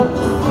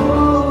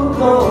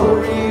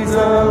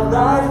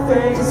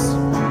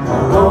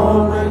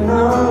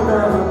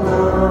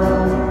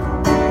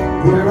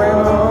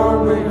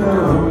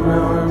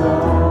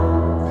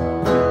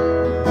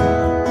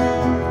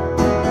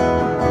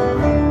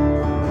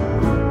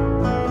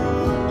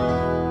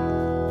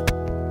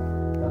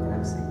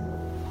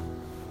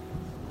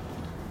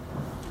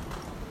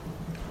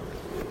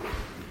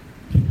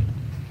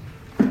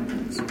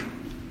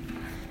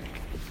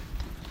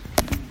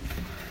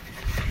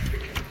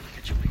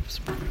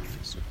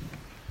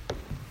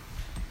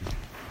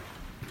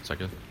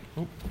second.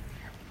 Oh.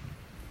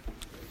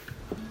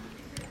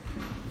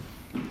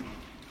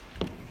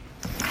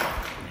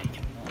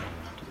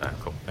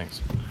 Cool,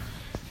 thanks.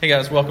 Hey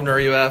guys, welcome to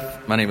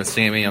RUF. My name is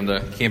Sammy. I'm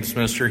the campus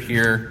minister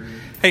here.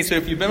 Hey, so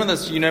if you've been with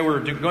us, you know we're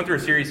going through a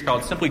series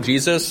called Simply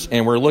Jesus,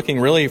 and we're looking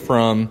really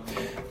from,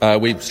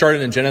 we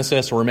started in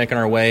Genesis, so we're making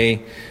our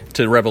way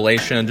to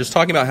Revelation, just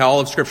talking about how all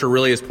of Scripture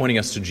really is pointing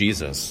us to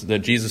Jesus, that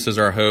Jesus is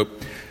our hope,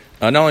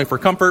 not only for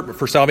comfort, but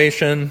for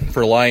salvation,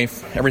 for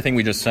life, everything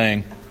we just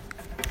sang.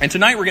 And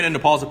tonight we're getting into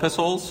Paul's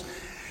epistles,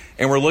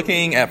 and we're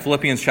looking at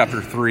Philippians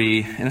chapter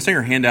 3, and it's in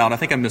your handout. I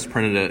think I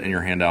misprinted it in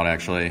your handout,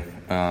 actually.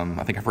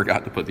 I think I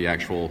forgot to put the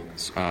actual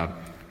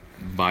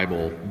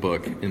Bible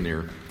book in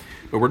there.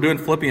 But we're doing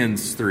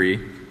Philippians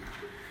 3,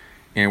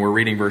 and we're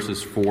reading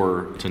verses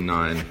 4 to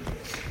 9.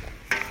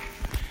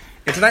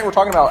 And tonight we're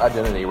talking about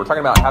identity. We're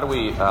talking about how do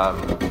we,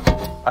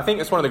 I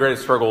think it's one of the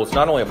greatest struggles,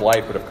 not only of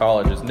life, but of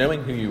college, is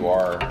knowing who you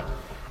are.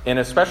 And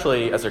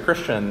especially as a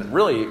Christian,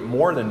 really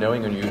more than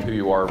knowing who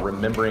you are,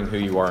 remembering who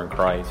you are in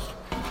Christ.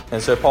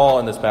 And so Paul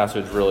in this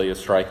passage really is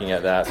striking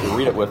at that. So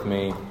read it with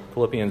me,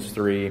 Philippians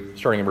 3,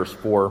 starting in verse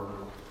 4.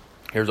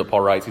 Here's what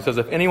Paul writes. He says,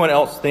 "If anyone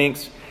else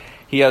thinks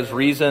he has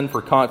reason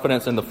for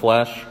confidence in the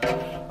flesh,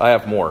 I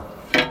have more.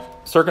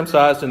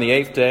 Circumcised in the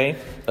 8th day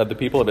of the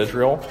people of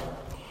Israel,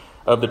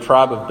 of the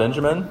tribe of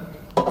Benjamin,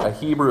 a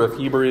Hebrew of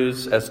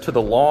Hebrews, as to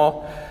the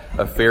law,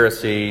 a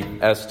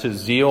Pharisee, as to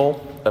zeal,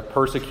 a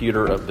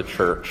persecutor of the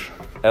church,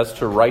 as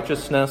to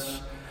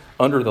righteousness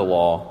under the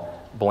law,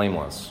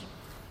 blameless.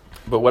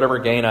 But whatever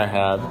gain I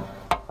had,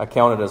 I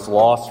counted as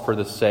loss for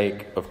the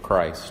sake of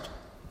Christ.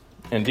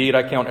 Indeed,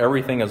 I count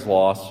everything as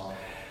loss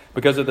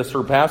because of the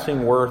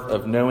surpassing worth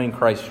of knowing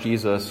Christ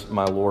Jesus,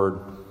 my Lord.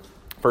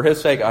 For his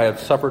sake, I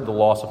have suffered the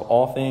loss of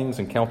all things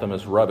and count them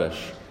as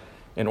rubbish,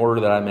 in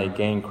order that I may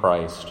gain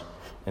Christ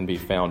and be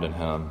found in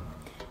him."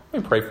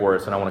 Let me pray for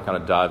us, and I want to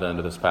kind of dive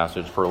into this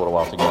passage for a little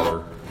while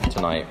together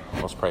tonight.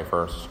 Let's pray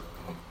first.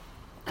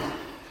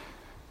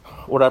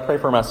 Lord, I pray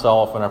for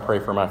myself and I pray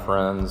for my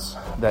friends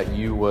that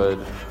you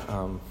would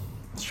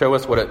show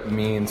us what it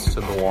means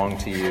to belong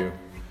to you.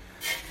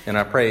 And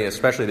I pray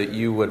especially that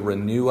you would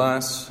renew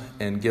us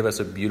and give us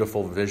a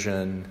beautiful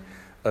vision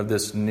of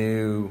this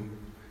new,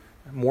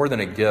 more than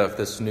a gift,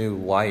 this new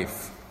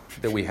life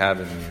that we have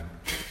in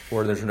you.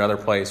 Lord, there's another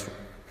place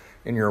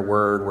in your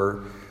word where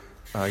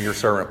your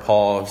servant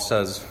Paul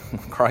says,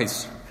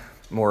 Christ,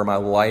 more my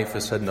life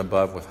is hidden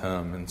above with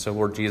him. And so,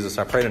 Lord Jesus,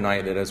 I pray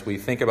tonight that as we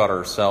think about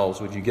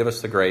ourselves, would you give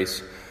us the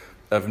grace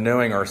of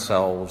knowing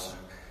ourselves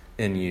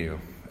in you,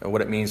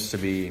 what it means to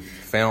be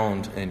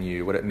found in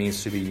you, what it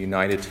means to be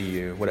united to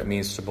you, what it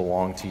means to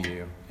belong to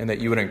you, and that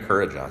you would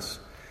encourage us.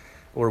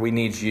 Lord, we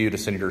need you to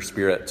send your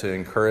Spirit to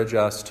encourage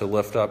us, to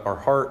lift up our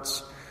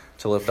hearts,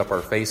 to lift up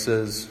our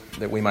faces,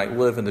 that we might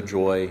live in the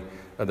joy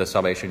of the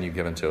salvation you've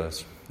given to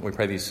us. We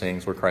pray these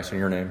things, Lord Christ, in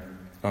your name.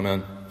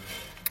 Amen.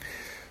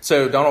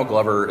 So Donald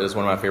Glover is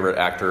one of my favorite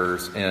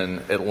actors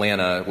in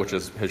Atlanta, which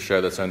is his show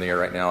that's on the air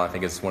right now. I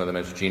think it's one of the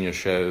most genius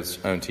shows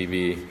on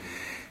TV.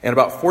 And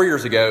about 4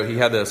 years ago, he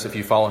had this, if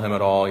you follow him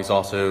at all, he's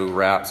also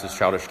raps as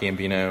Childish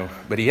Gambino.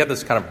 But he had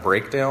this kind of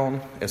breakdown.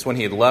 It's when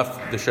he had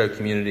left the show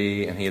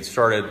Community and he had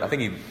started, I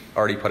think he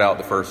already put out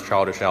the first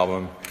Childish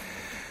album.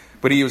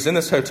 But he was in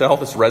this hotel,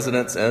 this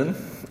residence inn,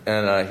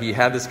 and he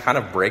had this kind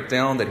of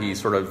breakdown that he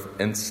sort of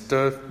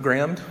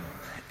Instagrammed.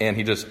 And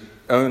he just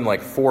owned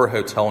like 4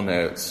 hotel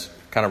notes,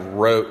 kind of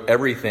wrote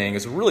everything.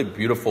 It's a really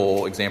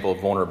beautiful example of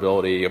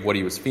vulnerability of what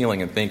he was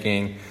feeling and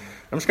thinking.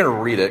 I'm just going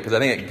to read it because I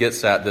think it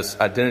gets at this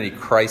identity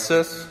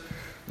crisis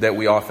that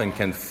we often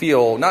can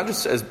feel, not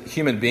just as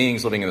human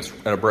beings living in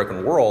a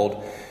broken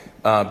world,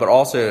 but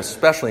also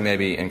especially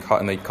maybe in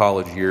the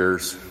college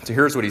years. So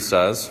here's what he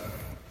says.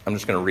 I'm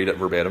just going to read it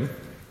verbatim.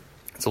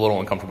 It's a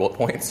little uncomfortable at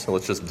points, so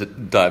let's just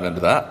dive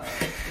into that.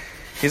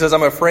 He says,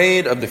 "I'm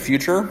afraid of the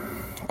future.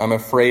 I'm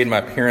afraid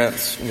my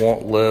parents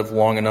won't live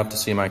long enough to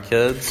see my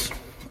kids.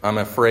 I'm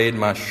afraid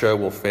my show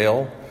will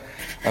fail.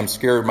 I'm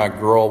scared my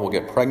girl will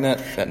get pregnant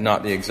at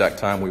not the exact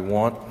time we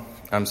want.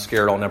 I'm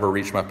scared I'll never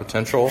reach my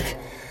potential.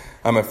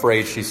 I'm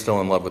afraid she's still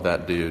in love with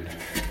that dude."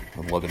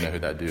 I'd love to know who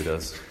that dude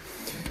is.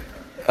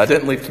 "I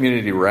didn't leave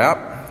community to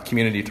rap.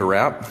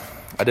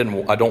 I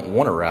don't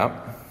want to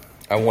rap.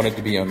 I wanted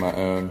to be on my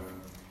own.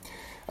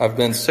 I've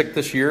been sick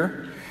this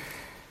year.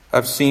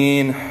 I've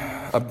seen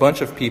a bunch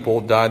of people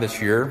die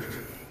this year.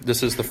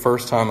 This is the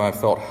first time I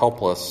felt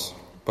helpless,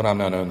 but I'm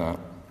not on that.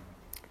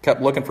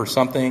 Kept looking for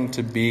something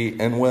to be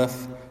in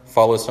with,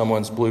 follow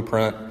someone's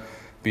blueprint,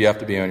 but you have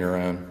to be on your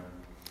own.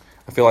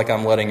 I feel like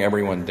I'm letting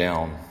everyone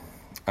down.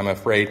 I'm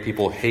afraid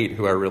people hate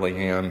who I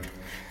really am.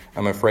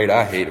 I'm afraid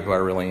I hate who I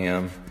really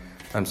am.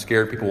 I'm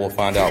scared people will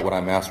find out what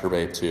I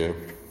masturbate to.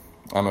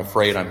 I'm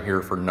afraid I'm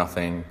here for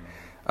nothing.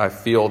 I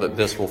feel that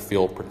this will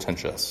feel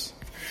pretentious.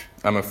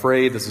 I'm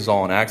afraid this is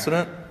all an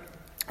accident.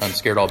 I'm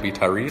scared I'll be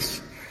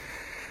Tyrese.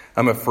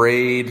 I'm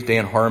afraid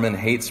Dan Harmon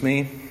hates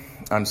me.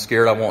 I'm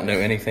scared I won't know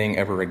anything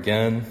ever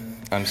again.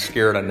 I'm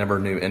scared I never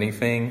knew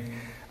anything.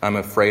 I'm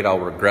afraid I'll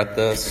regret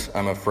this.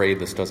 I'm afraid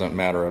this doesn't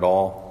matter at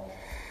all.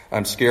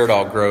 I'm scared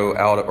I'll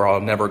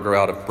never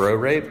grow out of bro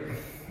rape.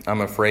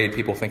 I'm afraid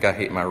people think I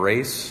hate my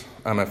race.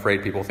 I'm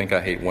afraid people think I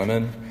hate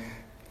women.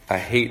 I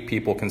hate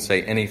people can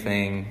say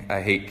anything. I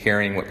hate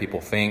caring what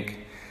people think.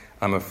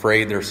 I'm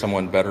afraid there's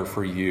someone better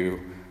for you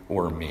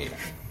or me.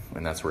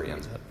 And that's where he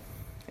ends it.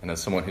 And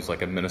as someone who's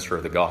like a minister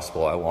of the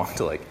gospel, I long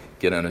to like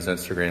get on his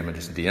Instagram and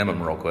just DM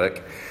him real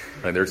quick.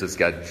 Like, there's this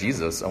guy,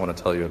 Jesus, I want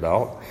to tell you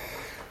about.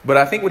 But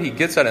I think what he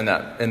gets at in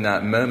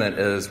that moment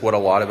is what a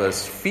lot of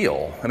us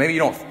feel. And maybe you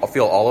don't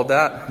feel all of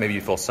that. Maybe you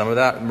feel some of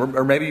that.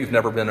 Or maybe you've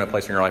never been in a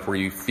place in your life where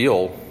you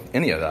feel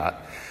any of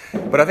that.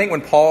 But I think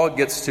when Paul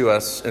gets to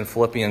us in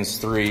Philippians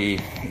 3,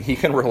 he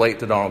can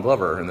relate to Donald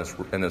Glover in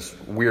this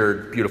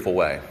weird, beautiful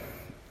way.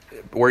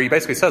 Where he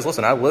basically says,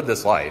 listen, I lived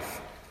this life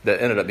that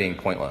ended up being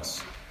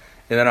pointless.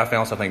 And then I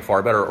found something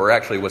far better, or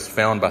actually was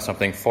found by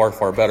something far,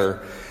 far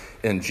better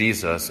in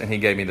Jesus, and he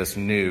gave me this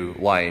new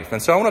life.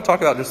 And so I want to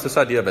talk about just this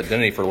idea of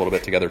identity for a little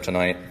bit together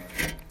tonight.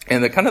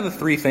 And the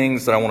three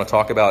things that I want to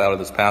talk about out of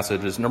this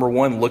passage is, number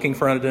one, looking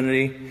for an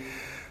identity.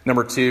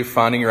 Number two,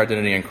 finding your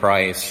identity in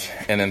Christ.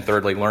 And then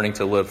thirdly, learning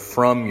to live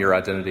from your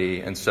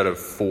identity instead of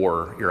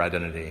for your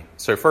identity.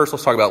 So first,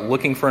 let's talk about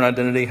looking for an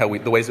identity,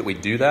 the ways that we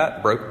do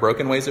that,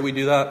 broken ways that we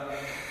do that.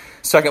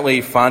 Secondly,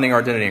 finding our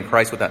identity in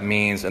Christ, what that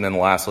means. And then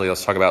lastly,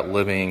 let's talk about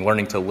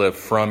learning to live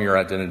from your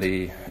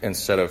identity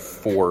instead of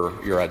for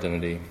your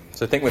identity.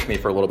 So think with me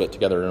for a little bit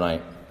together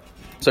tonight.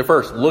 So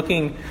first,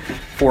 looking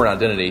for an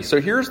identity. So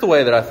here's the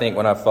way that I think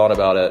when I've thought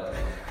about it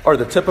are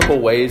the typical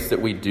ways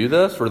that we do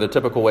this, or the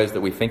typical ways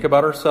that we think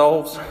about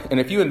ourselves. And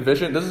if you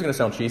envision, this is going to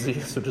sound cheesy,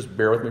 so just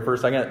bear with me for a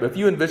second. But if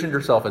you envisioned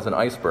yourself as an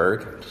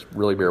iceberg, just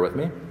really bear with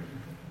me.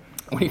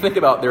 When you think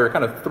about, there are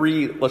kind of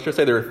let's just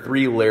say there are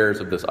three layers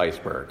of this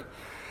iceberg.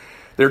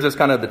 There's just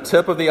kind of the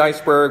tip of the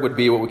iceberg would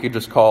be what we could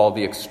just call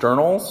the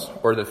externals,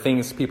 or the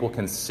things people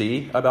can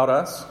see about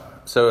us.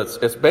 So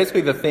it's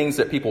basically the things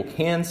that people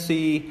can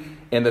see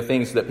and the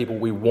things that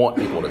we want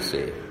people to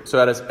see. So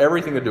that has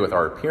everything to do with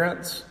our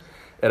appearance.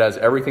 It has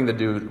everything to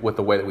do with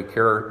the way that we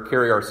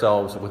carry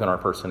ourselves within our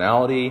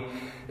personality.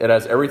 It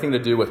has everything to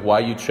do with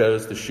why you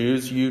chose the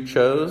shoes you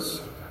chose,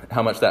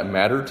 how much that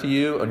mattered to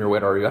you on your way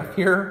to RUF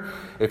here.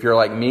 If you're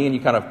like me and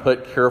you kind of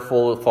put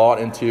careful thought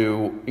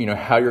into,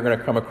 how you're going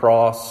to come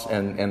across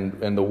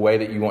and the way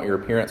that you want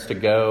your appearance to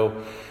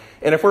go.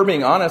 And if we're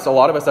being honest, a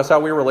lot of us, that's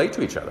how we relate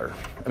to each other.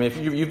 I mean, if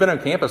you've been on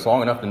campus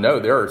long enough to know,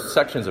 there are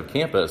sections of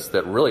campus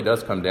that really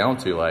does come down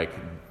to like,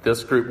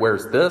 this group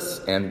wears this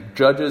and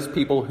judges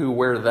people who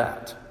wear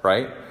that,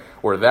 right?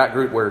 Or that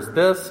group wears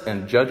this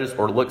and judges,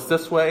 or looks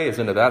this way, is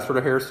into that sort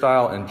of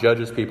hairstyle, and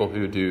judges people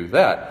who do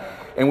that.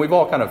 And we've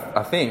all kind of,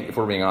 I think, if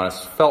we're being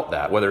honest, felt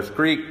that. Whether it's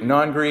Greek,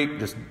 non-Greek,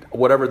 just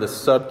whatever the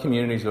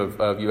sub-communities of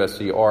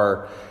USC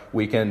are,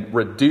 we can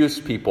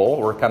reduce people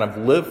or kind of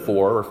live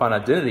for or find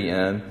identity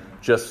in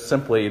just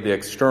simply the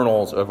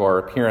externals of our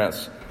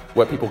appearance,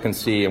 what people can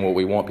see and what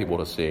we want people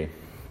to see.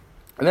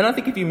 And then I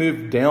think if you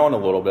move down a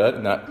little bit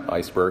in that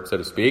iceberg, so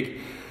to speak,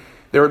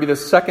 there would be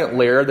this second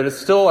layer that is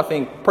still, I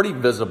think, pretty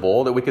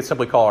visible, that we could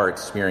simply call our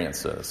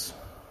experiences.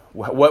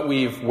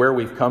 Where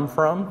we've come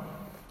from,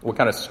 what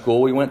kind of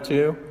school we went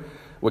to,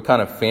 what kind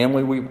of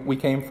family we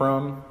came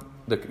from,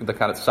 the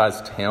kind of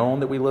size town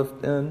that we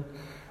lived in.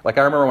 Like,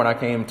 I remember when I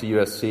came to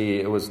USC,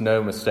 it was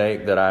no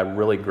mistake that I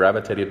really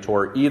gravitated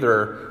toward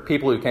either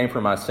people who came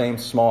from my same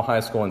small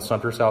high school in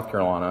Sumter, South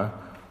Carolina,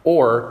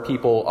 or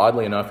people,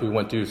 oddly enough, who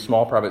went to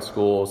small private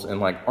schools in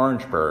like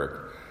Orangeburg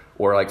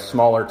or like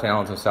smaller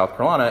towns in South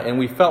Carolina. And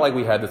we felt like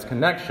we had this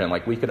connection,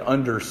 like we could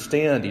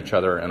understand each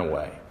other in a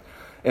way.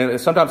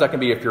 And sometimes that can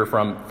be if you're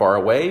from far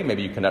away,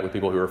 maybe you connect with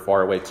people who are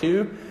far away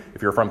too.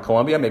 If you're from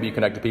Columbia, maybe you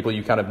connect to people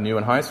you kind of knew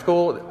in high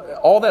school.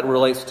 All that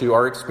relates to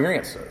our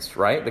experiences,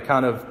 right? The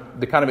kind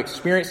of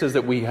experiences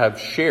that we have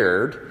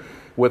shared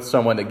with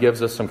someone that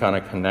gives us some kind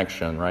of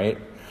connection, right?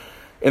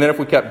 And then if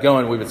we kept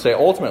going, we would say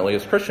ultimately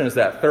as Christians,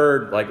 that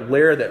third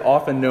layer that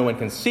often no one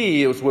can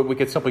see is what we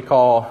could simply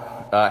call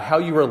how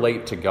you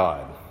relate to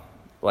God.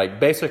 Like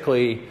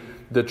basically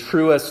the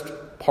truest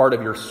part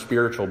of your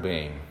spiritual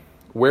being.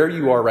 Where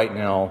you are right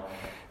now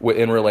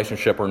in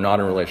relationship or not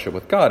in relationship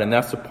with God. And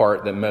that's the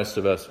part that most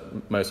of us,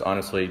 most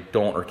honestly,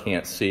 don't or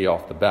can't see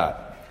off the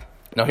bat.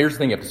 Now, here's the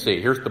thing you have to see.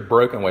 Here's the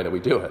broken way that we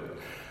do it.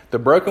 The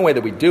broken way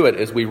that we do it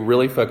is we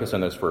really focus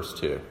on those first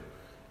two.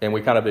 And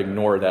we kind of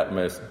ignore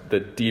the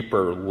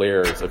deeper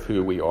layers of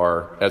who we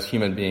are as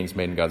human beings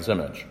made in God's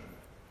image.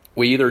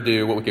 We either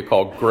do what we could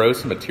call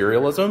gross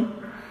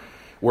materialism,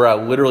 where I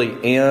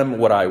literally am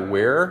what I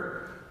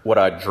wear, what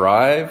I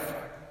drive,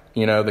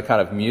 the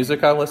kind of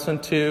music I listen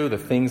to, the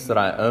things that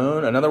I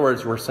own. In other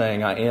words, we're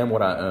saying I am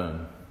what I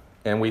own.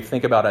 And we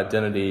think about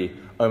identity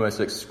almost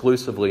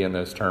exclusively in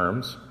those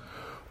terms.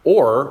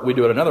 Or we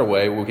do it another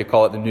way, we could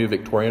call it the New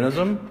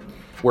Victorianism,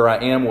 where I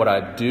am what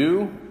I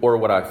do or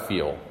what I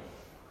feel.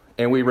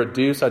 And we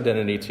reduce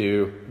identity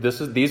to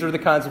these are the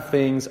kinds of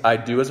things I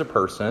do as a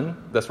person.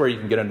 That's where you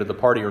can get into the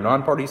party or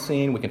non-party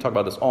scene. We can talk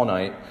about this all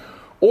night.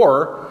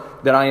 Or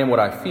that I am what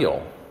I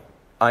feel.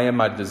 I am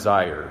my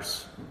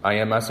desires. I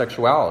am my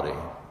sexuality.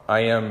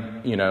 I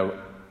am,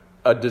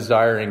 a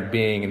desiring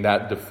being, and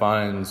that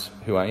defines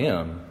who I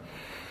am.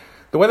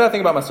 The way that I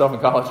think about myself in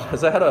college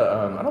is I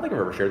don't think I've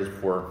ever shared this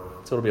before,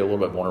 so it'll be a little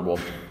bit vulnerable.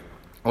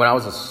 When I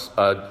was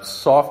a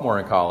sophomore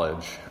in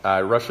college,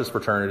 I rushed this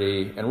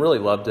fraternity and really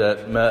loved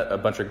it, met a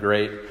bunch of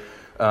great,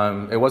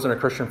 it wasn't a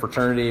Christian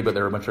fraternity, but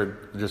there were a bunch of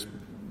just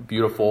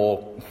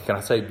beautiful, can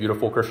I say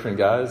beautiful Christian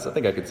guys? I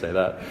think I could say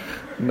that.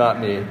 Not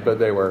me, but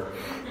they were.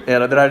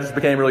 And that I just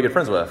became really good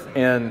friends with.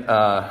 And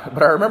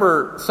but I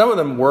remember some of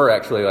them were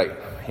actually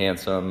like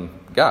handsome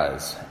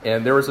guys.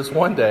 And there was this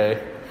one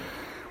day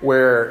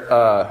where,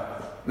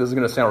 this is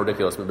going to sound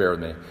ridiculous, but bear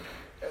with me.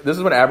 This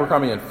is when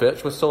Abercrombie and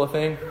Fitch was still a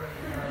thing.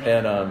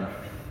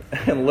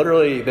 And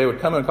literally they would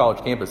come on college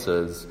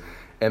campuses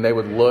and they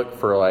would look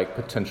for like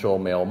potential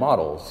male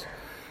models.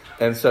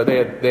 And so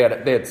they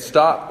had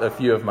stopped a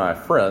few of my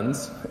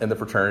friends in the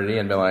fraternity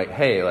and been like,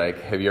 hey, like,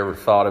 have you ever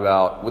thought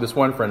about, with this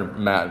one friend,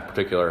 Matt in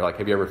particular, like,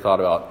 have you ever thought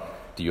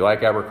about, do you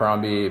like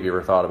Abercrombie? Have you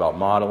ever thought about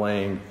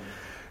modeling?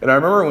 And I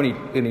remember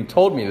when he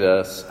told me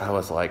this, I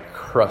was like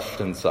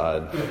crushed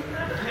inside.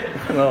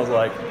 And I was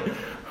like,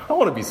 I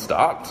want to be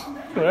stopped,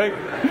 right?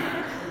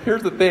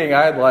 Here's the thing,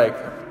 I had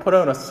like put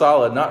on a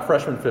solid, not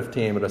freshman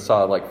 15, but a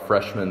solid like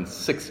freshman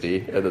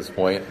 60 at this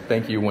point.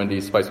 Thank you,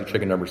 Wendy's Spicy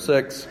Chicken number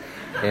 6.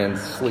 And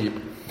sleep.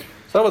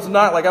 So I was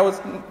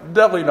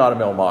definitely not a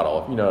male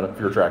model, if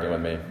you're tracking with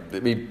me. I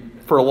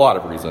mean, for a lot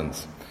of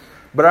reasons.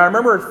 But I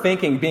remember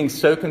being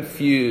so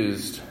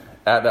confused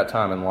at that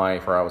time in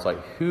life where I was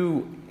like,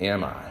 who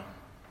am I?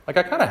 Like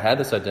I kind of had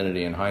this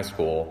identity in high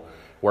school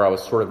where I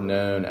was sort of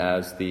known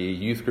as the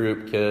youth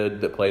group kid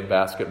that played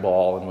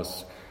basketball and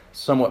was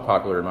somewhat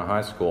popular in my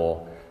high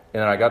school.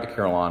 And then I got to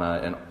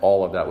Carolina and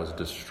all of that was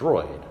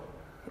destroyed.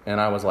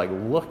 And I was like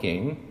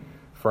looking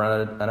for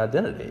an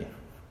identity.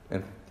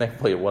 And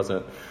thankfully it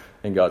wasn't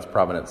in God's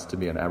providence to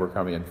be an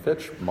Abercrombie and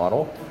Fitch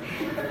model,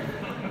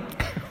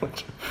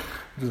 which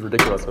is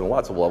ridiculous on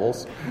lots of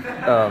levels.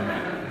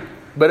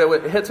 But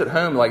it hits at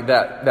home like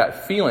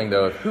that feeling,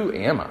 though, of who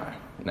am I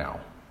now?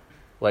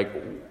 Like,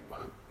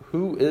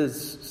 who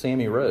is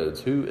Sammy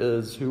Rhodes?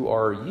 Who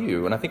are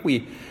you? And I think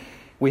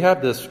we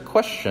have this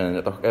question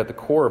at the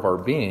core of our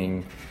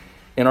being.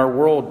 In our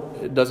world,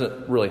 it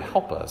doesn't really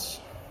help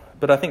us.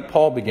 But I think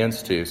Paul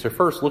begins to. So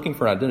first, looking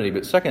for an identity,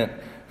 but second,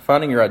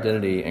 finding your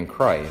identity in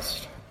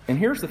Christ. And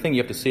here's the thing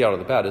you have to see out of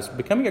the bat is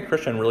becoming a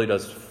Christian really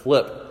does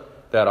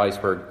flip that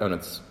iceberg on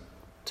its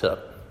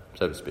tip,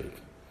 so to speak.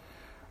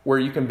 Where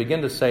you can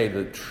begin to say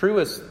the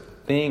truest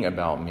thing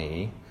about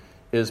me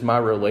is my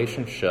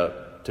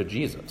relationship to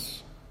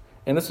Jesus.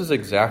 And this is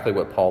exactly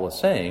what Paul is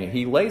saying.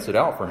 He lays it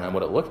out for him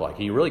what it looked like.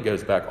 He really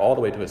goes back all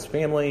the way to his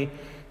family.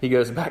 He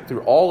goes back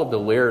through all of the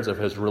layers of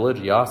his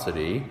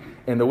religiosity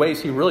and the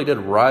ways he really did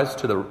rise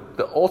to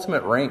the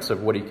ultimate ranks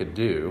of what he could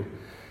do.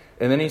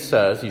 And then he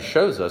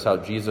shows us how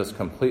Jesus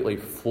completely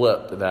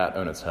flipped that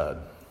on its head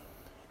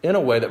in a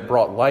way that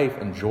brought life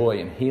and joy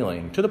and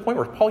healing to the point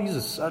where Paul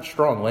uses such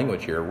strong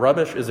language here.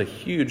 Rubbish is it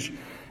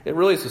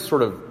really is a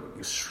sort of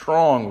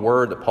strong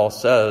word that Paul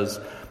says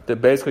that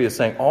basically is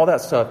saying all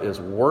that stuff is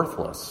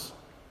worthless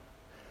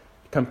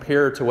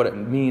compared to what it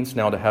means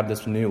now to have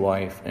this new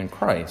life in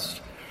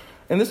Christ.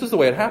 And this is the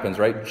way it happens,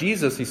 right?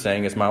 Jesus, he's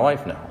saying, is my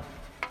life now.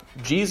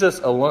 Jesus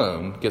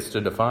alone gets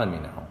to define me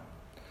now.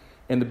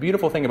 And the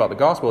beautiful thing about the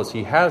gospel is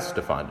he has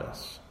defined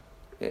us.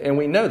 And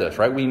we know this,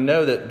 right? We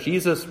know that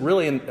Jesus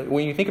really,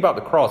 when you think about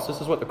the cross, this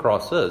is what the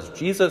cross is.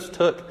 Jesus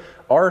took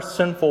our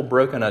sinful,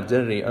 broken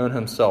identity on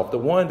himself, the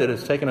one that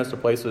has taken us to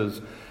places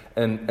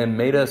and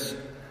made us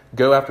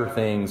go after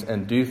things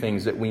and do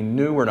things that we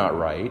knew were not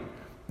right,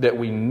 that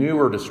we knew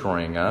were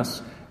destroying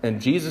us.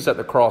 And Jesus at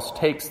the cross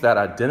takes that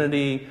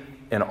identity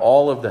and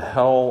all of the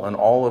hell and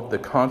all of the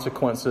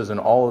consequences and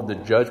all of the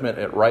judgment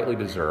it rightly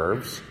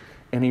deserves.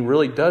 And he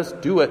really does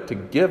do it to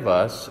give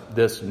us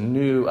this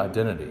new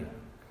identity,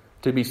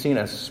 to be seen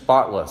as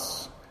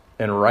spotless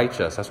and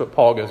righteous. That's what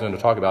Paul goes on to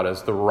talk about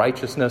as the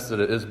righteousness that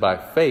it is by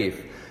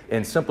faith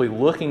and simply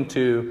looking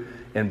to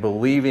and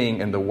believing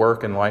in the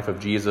work and life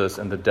of Jesus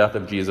and the death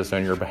of Jesus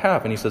on your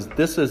behalf. And he says,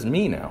 this is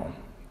me now.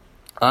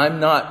 I'm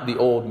not the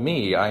old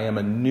me. I am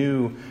a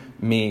new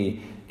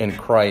me in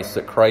Christ,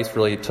 that Christ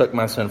really took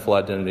my sinful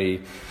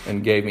identity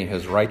and gave me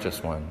his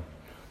righteous one.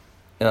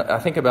 And I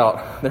think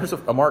about, there's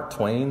a Mark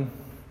Twain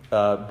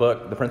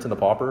book, The Prince and the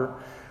Pauper,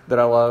 that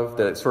I love.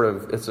 That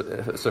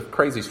it's a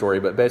crazy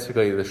story, but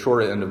basically the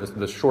short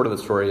of the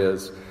story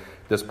is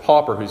this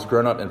pauper who's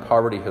grown up in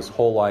poverty his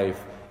whole life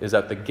is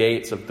at the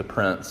gates of the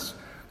prince,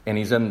 and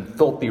he's in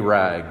filthy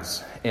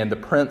rags. And the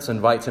prince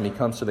invites him. He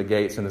comes to the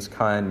gates in this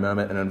kind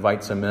moment and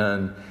invites him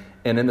in.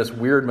 And in this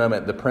weird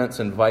moment, the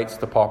prince invites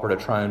the pauper to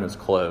try on his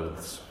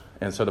clothes.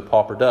 And so the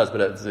pauper does, but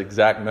at this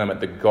exact moment,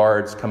 the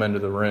guards come into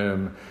the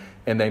room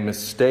and they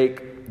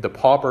mistake the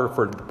pauper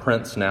for the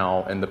prince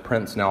now, and the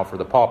prince now for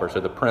the pauper. So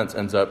the prince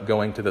ends up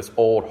going to this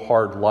old,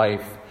 hard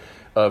life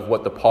of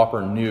what the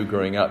pauper knew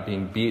growing up,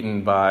 being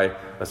beaten by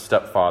a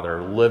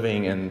stepfather,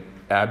 living in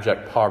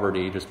abject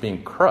poverty, just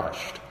being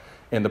crushed.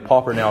 And the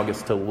pauper now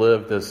gets to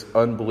live this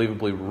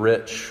unbelievably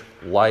rich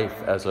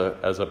life as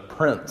a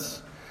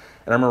prince.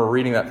 And I remember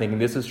reading that thinking,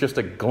 this is just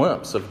a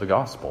glimpse of the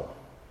gospel.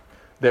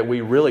 That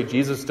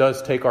Jesus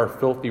does take our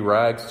filthy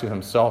rags to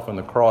himself on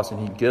the cross,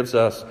 and he gives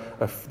us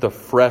the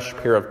fresh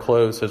pair of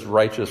clothes, his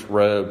righteous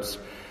robes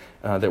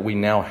that we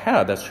now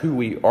have. That's who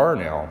we are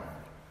now.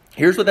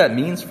 Here's what that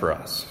means for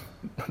us.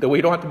 That we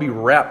don't have to be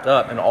wrapped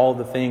up in all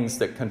the things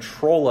that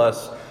control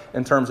us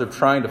in terms of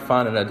trying to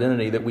find an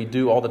identity that we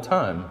do all the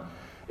time.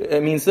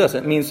 It means this.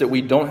 It means that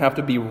we don't have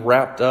to be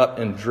wrapped up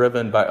and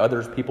driven by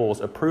other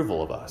people's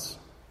approval of us,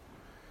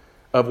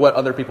 of what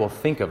other people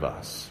think of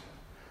us.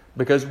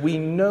 Because we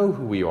know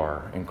who we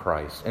are in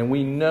Christ, and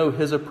we know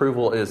his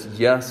approval is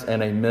yes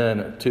and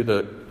amen to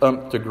the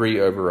nth degree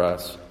over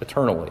us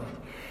eternally.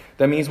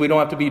 That means we don't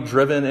have to be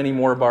driven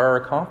anymore by our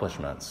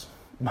accomplishments,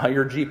 by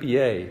your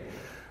GPA,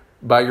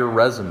 by your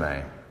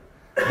resume.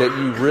 That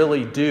you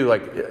really do,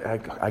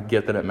 I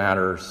get that it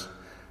matters,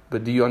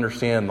 but do you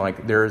understand,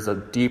 there is a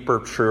deeper,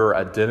 truer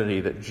identity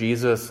that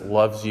Jesus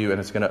loves you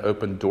and is going to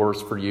open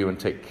doors for you and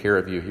take care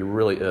of you. He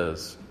really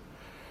is.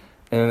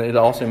 And it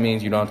also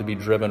means you don't have to be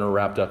driven or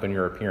wrapped up in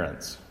your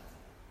appearance.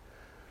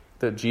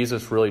 That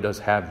Jesus really does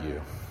have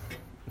you.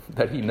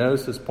 That he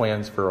knows his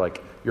plans for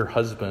your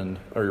husband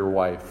or your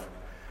wife.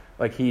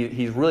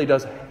 He really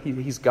does,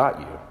 he's got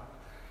you.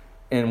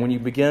 And when you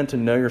begin to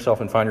know yourself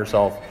and find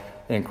yourself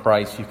in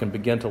Christ, you can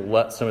begin to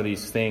let some of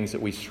these things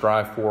that we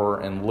strive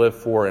for and live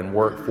for and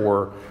work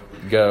for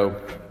go.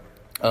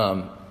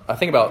 I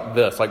think about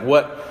this,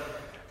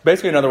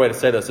 basically another way to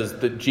say this is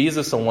that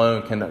Jesus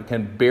alone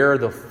can bear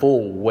the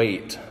full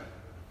weight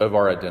of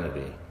our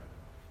identity.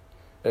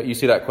 You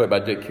see that quote by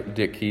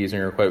Dick Keyes in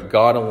your quote,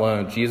 God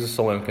alone, Jesus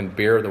alone can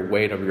bear the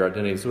weight of your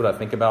identity. This is what I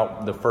think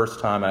about the first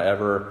time I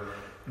ever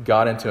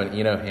got into an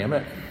Eno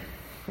hammock.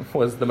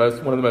 Was one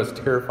of the most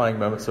terrifying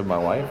moments of my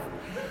life.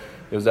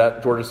 It was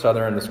at Georgia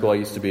Southern, the school I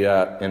used to be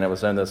at, and it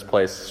was in this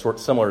place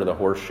similar to the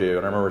Horseshoe.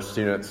 And I remember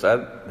students,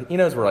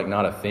 Enos were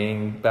not a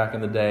thing back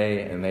in the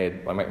day, and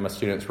my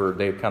students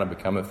they'd kind of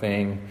become a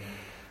thing.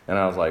 And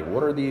I was like,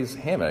 what are these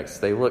hammocks?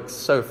 They look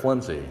so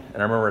flimsy. And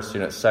I remember a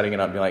student setting it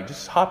up and being like,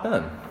 just hop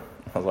in.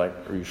 I was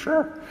like, are you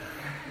sure?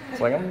 I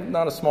was like, I'm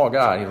not a small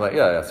guy. He's like,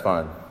 yeah, that's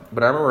fine.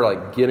 But I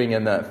remember getting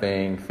in that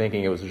thing,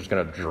 thinking it was just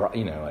going to drop,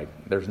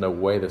 there's no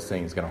way this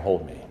thing's going to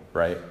hold me,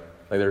 right?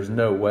 There's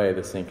no way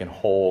this thing can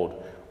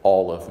hold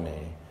all of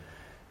me.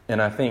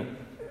 And I think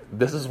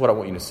this is what I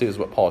want you to see, is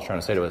what Paul is trying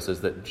to say to us,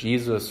 is that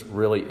Jesus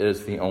really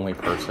is the only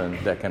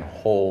person that can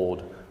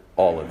hold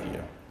all of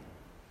you.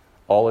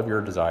 All of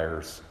your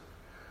desires,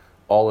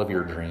 all of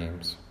your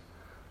dreams,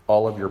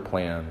 all of your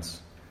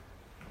plans,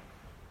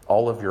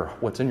 all of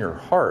what's in your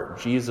heart.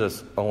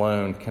 Jesus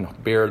alone can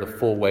bear the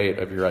full weight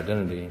of your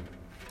identity.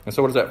 And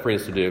so what does that free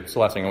us to do? It's the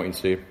last thing I want you to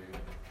see.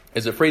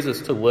 Is it frees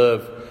us to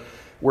live.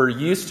 We're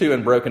used to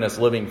in brokenness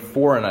living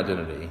for an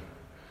identity.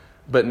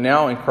 But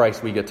now in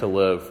Christ we get to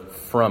live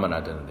from an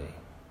identity.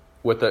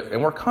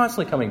 And we're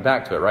constantly coming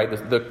back to it, right?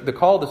 The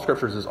call of the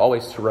Scriptures is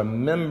always to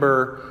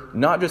remember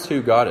not just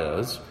who God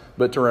is,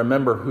 but to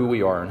remember who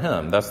we are in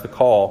him. That's the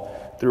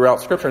call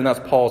throughout Scripture, and that's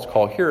Paul's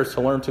call here, is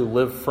to learn to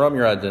live from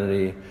your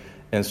identity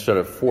instead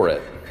of for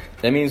it.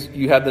 That means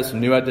you have this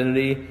new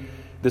identity,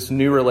 this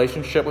new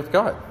relationship with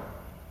God.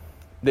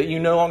 That you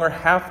no longer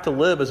have to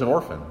live as an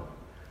orphan.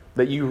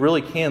 That you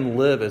really can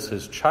live as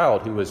his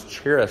child who is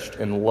cherished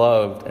and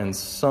loved and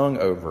sung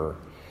over.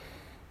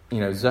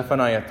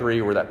 Zephaniah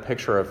 3, where that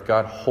picture of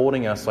God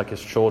holding us like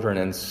his children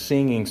and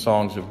singing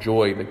songs of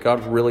joy, that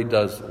God really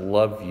does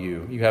love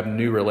you. You have a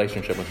new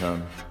relationship with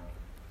him.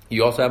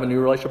 You also have a new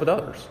relationship with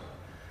others.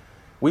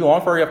 We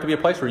long for you have to be a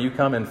place where you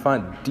come and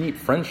find deep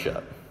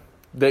friendship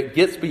that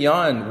gets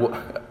beyond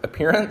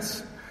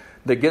appearance,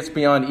 that gets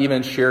beyond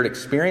even shared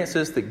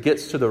experiences, that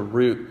gets to the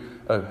root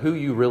of who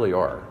you really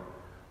are.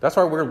 That's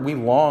why we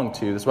long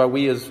to. That's why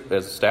we as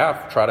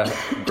staff try to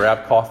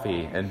grab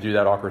coffee and do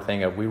that awkward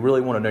thing of we really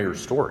want to know your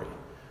story.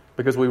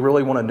 Because we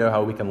really want to know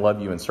how we can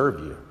love you and serve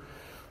you.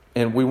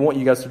 And we want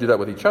you guys to do that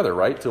with each other,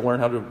 right? To learn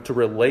how to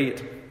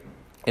relate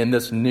in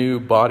this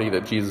new body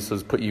that Jesus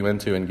has put you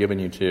into and given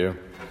you to.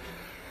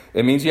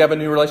 It means you have a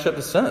new relationship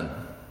to sin.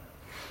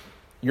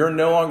 You're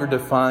no longer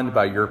defined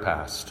by your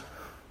past.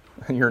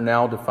 You're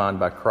now defined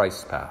by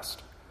Christ's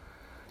past.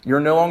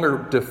 You're no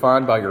longer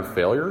defined by your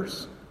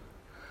failures.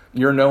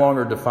 You're no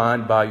longer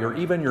defined by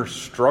even your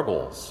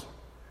struggles.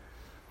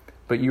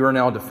 But you are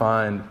now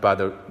defined by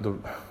the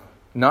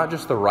not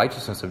just the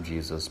righteousness of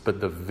Jesus, but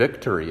the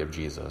victory of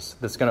Jesus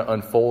that's going to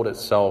unfold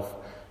itself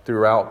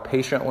throughout,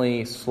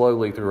 patiently,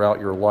 slowly throughout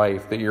your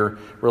life. That your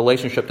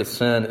relationship to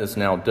sin is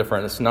now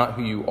different. It's not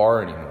who you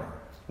are anymore.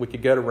 We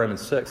could go to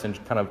Romans 6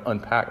 and kind of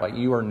unpack,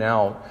 you are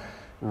now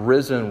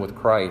risen with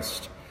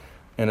Christ,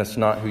 and it's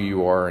not who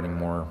you are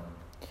anymore.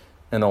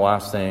 And the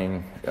last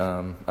thing,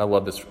 I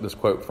love this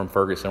quote from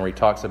Ferguson where he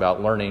talks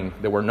about learning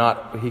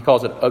that he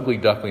calls it ugly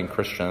duckling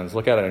Christians.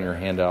 Look at it in your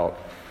handout.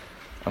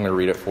 I'm going to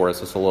read it for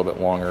us. It's a little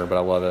bit longer, but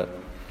I love it.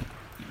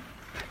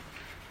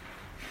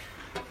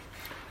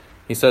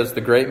 He says,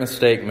 the great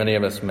mistake many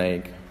of us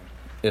make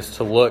is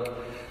to look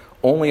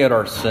only at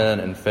our sin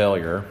and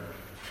failure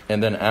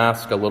and then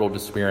ask a little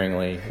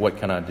despairingly, what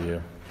can I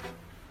do?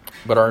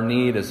 But our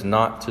need is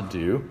not to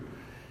do.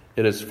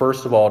 It is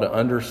first of all to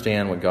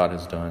understand what God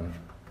has done.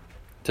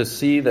 To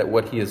see that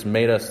what he has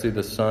made us through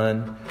his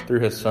Son,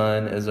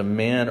 is a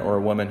man or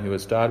a woman who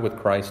has died with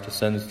Christ to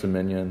sin's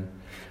dominion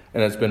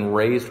and has been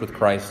raised with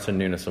Christ to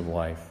newness of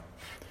life.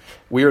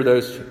 We are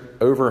those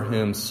over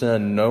whom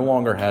sin no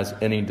longer has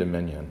any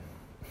dominion.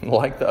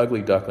 Like the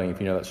ugly duckling, if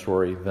you know that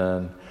story,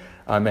 then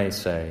I may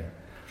say,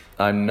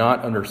 I'm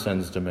not under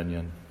sin's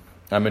dominion.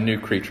 I'm a new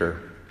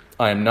creature.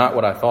 I am not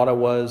what I thought I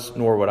was,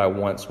 nor what I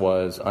once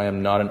was. I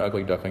am not an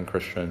ugly duckling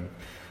Christian.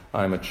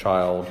 I am a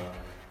child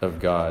of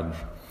God.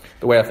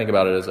 The way I think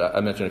about it is, I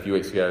mentioned a few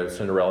weeks ago,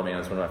 Cinderella Man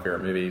is one of my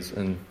favorite movies,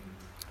 and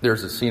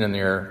there's a scene in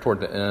there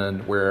toward the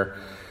end where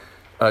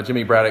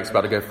Jimmy Braddock's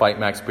about to go fight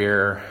Max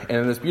Beer,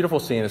 and this beautiful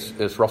scene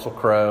is Russell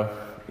Crowe,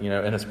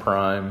 in his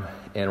prime,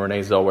 and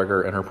Renee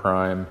Zellweger in her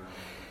prime,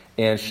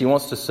 and she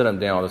wants to sit him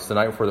down. It's the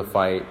night before the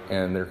fight,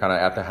 and they're kind of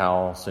at the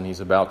house, and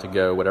he's about to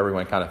go. What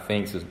everyone kind of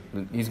thinks is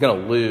he's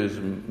going to lose,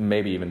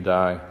 maybe even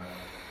die.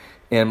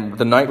 And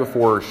the night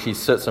before, she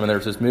sits him, and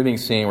there's this moving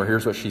scene where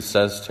here's what she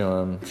says to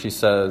him. She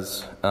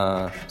says,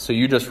 so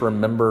you just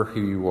remember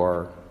who you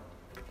are.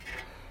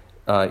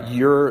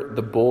 You're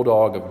the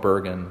bulldog of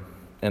Bergen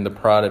and the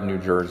pride of New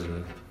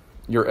Jersey.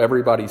 You're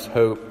everybody's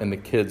hope and the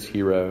kid's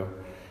hero.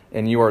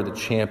 And you are the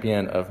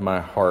champion of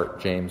my heart,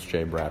 James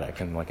J.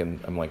 Braddock. And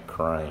I'm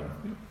crying.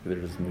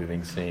 There's this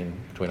moving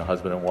scene between a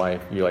husband and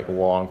wife. You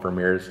long for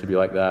marriage to be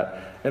like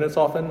that. And it's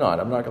often not.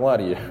 I'm not going to lie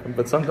to you.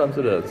 But sometimes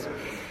it is.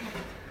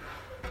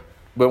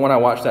 But when I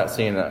watch that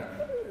scene,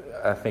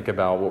 I think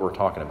about what we're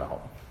talking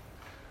about.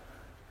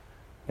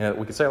 And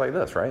we could say it like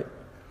this, right?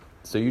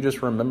 So you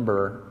just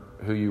remember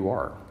who you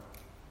are.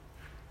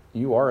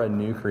 You are a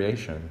new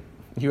creation.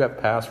 You have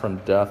passed from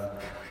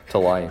death to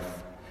life.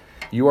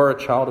 You are a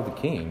child of the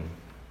King.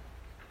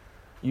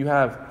 You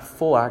have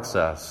full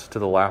access to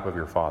the lap of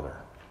your Father.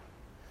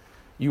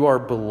 You are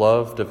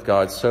beloved of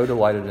God, so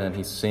delighted in,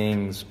 he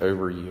sings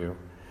over you.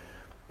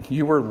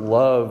 You were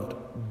loved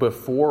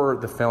before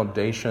the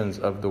foundations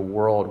of the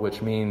world,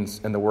 which means,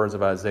 in the words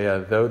of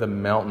Isaiah, though the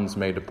mountains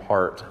may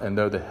depart and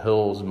though the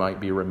hills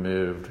might be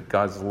removed,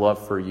 God's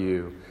love for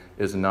you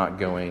is not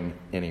going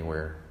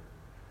anywhere.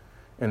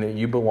 And that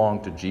you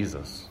belong to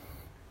Jesus.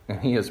 And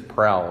he is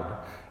proud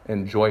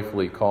and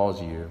joyfully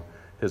calls you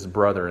his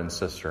brother and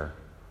sister.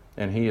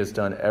 And he has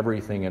done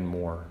everything and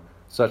more,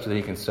 such that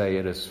he can say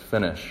it is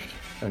finished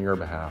on your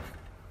behalf.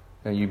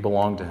 And you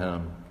belong to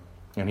him.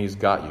 And he's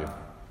got you.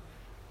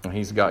 And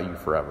he's got you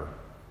forever.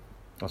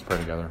 Let's pray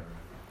together.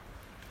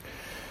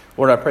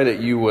 Lord, I pray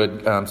that you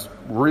would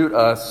root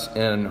us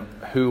in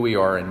who we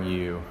are in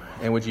you.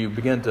 And would you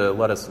begin to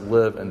let us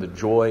live in the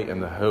joy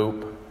and the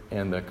hope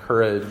and the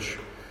courage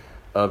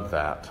of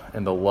that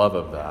and the love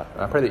of that.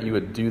 I pray that you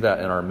would do that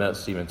in our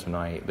midst even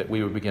tonight, that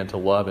we would begin to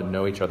love and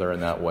know each other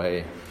in that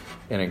way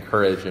and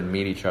encourage and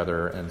meet each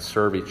other and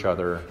serve each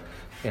other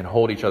and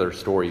hold each other's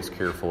stories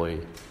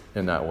carefully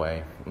in that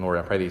way. And Lord,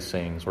 I pray these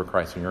things, Lord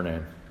Christ, in your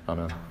name.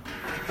 Amen.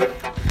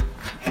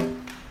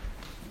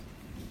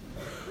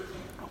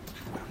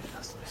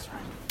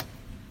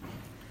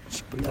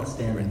 We all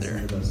stand and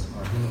sing with us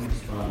our hymn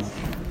response.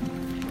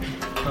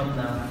 Come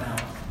thou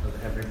fount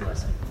of every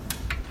blessing.